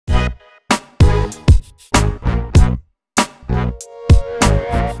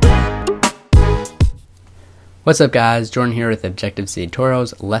What's up guys, Jordan here with Objective-C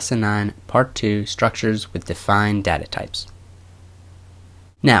Tutorials, Lesson 9, Part 2, Structures with Defined Data Types.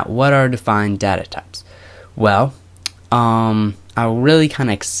 Now, what are defined data types? Well, I'll really kind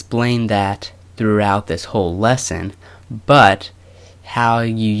of explain that throughout this whole lesson, but how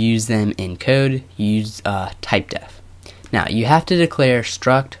you use them in code, use Typedef. Now, you have to declare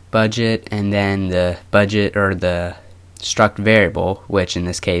struct, budget, and then the budget or the struct variable, which in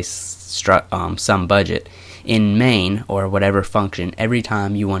this case, some budget, in main or whatever function every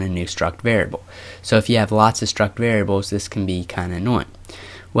time you want a new struct variable. So if you have lots of struct variables, this can be kind of annoying.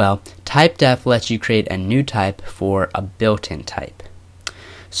 Well, Typedef lets you create a new type for a built-in type.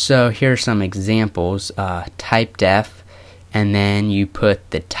 So here are some examples. Typedef, and then you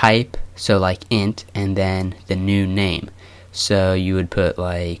put the type, so like int, and then the new name. So you would put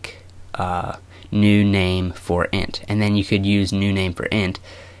like new name for int, and then you could use new name for int,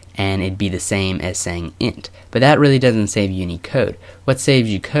 and it'd be the same as saying int. But that really doesn't save you any code. What saves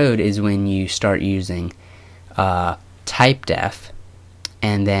you code is when you start using Typedef,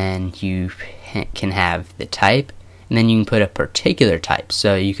 and then you can have the type, and then you can put a particular type.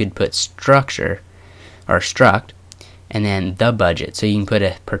 So you could put structure or struct, and then the budget. So you can put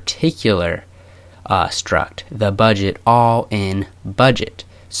a particular struct, the budget, all in budget.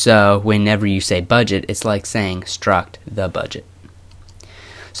 So whenever you say budget, it's like saying struct the budget.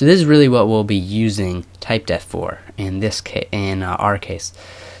 So this is really what we'll be using Typedef for in this case, in our case.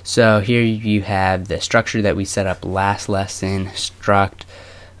 So here you have the structure that we set up last lesson, struct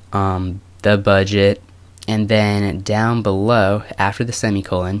the budget, and then down below after the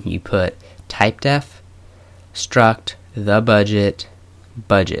semicolon you put Typedef struct the budget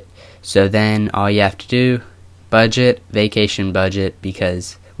budget. So then all you have to do, budget vacation budget,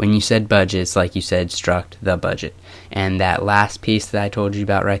 because when you said budget, it's like you said struct the budget. And that last piece that I told you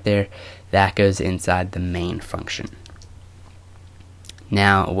about right there, that goes inside the main function.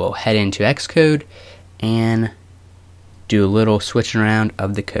 Now we'll head into Xcode and do a little switching around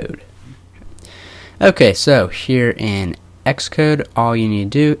of the code. Okay, so here in Xcode, all you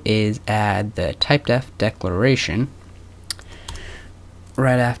need to do is add the Typedef declaration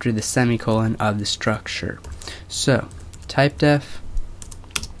right after the semicolon of the structure. So Typedef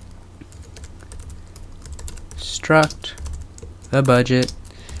struct the budget.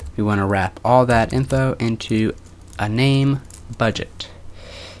 We want to wrap all that info into a name budget,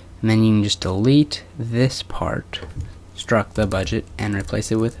 and then you can just delete this part, struct the budget, and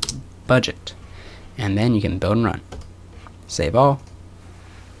replace it with budget, and then you can build and run. Save all,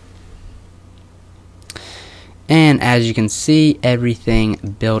 and as you can see,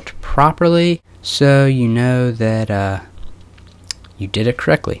 everything built properly, so you know that you did it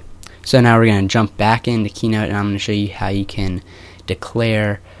correctly. So now we're going to jump back into Keynote, and I'm going to show you how you can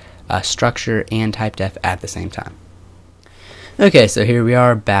declare a structure and Typedef at the same time. Okay, so here we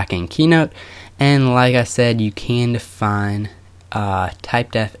are back in Keynote, and like I said, you can define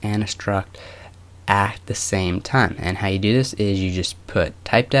Typedef and a struct at the same time. And how you do this is you just put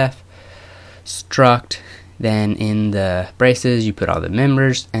Typedef struct, then in the braces you put all the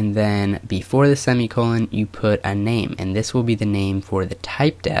members, and then before the semicolon you put a name, and this will be the name for the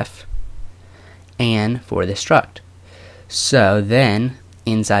Typedef and for the struct. So then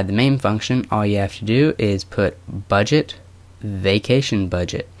inside the main function, all you have to do is put budget vacation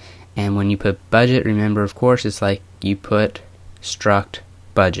budget, and when you put budget, remember of course it's like you put struct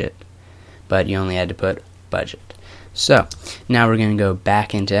budget, but you only had to put budget. So now we're going to go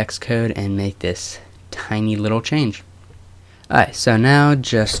back into Xcode and make this tiny little change. Alright, so now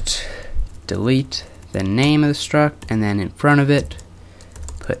just delete the name of the struct, and then in front of it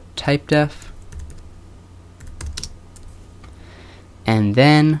put Typedef, and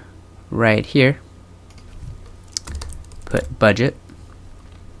then right here put budget.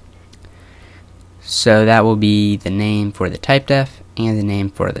 So that will be the name for the Typedef and the name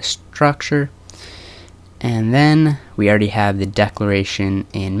for the structure, and then we already have the declaration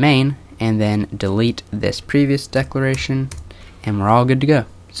in main, and then delete this previous declaration, and we're all good to go.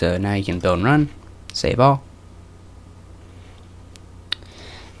 So now you can build and run, save all,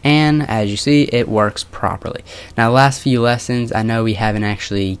 and as you see, it works properly. Now the last few lessons, I know we haven't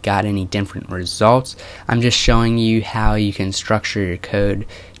actually got any different results. I'm just showing you how you can structure your code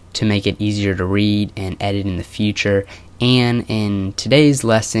to make it easier to read and edit in the future, and in today's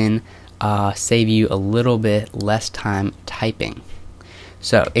lesson save you a little bit less time typing.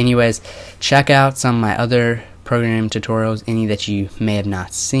 So anyways, check out some of my other programming tutorials, any that you may have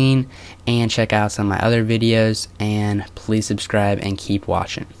not seen, and check out some of my other videos, and please subscribe and keep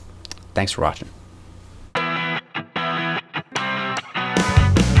watching. Thanks for watching.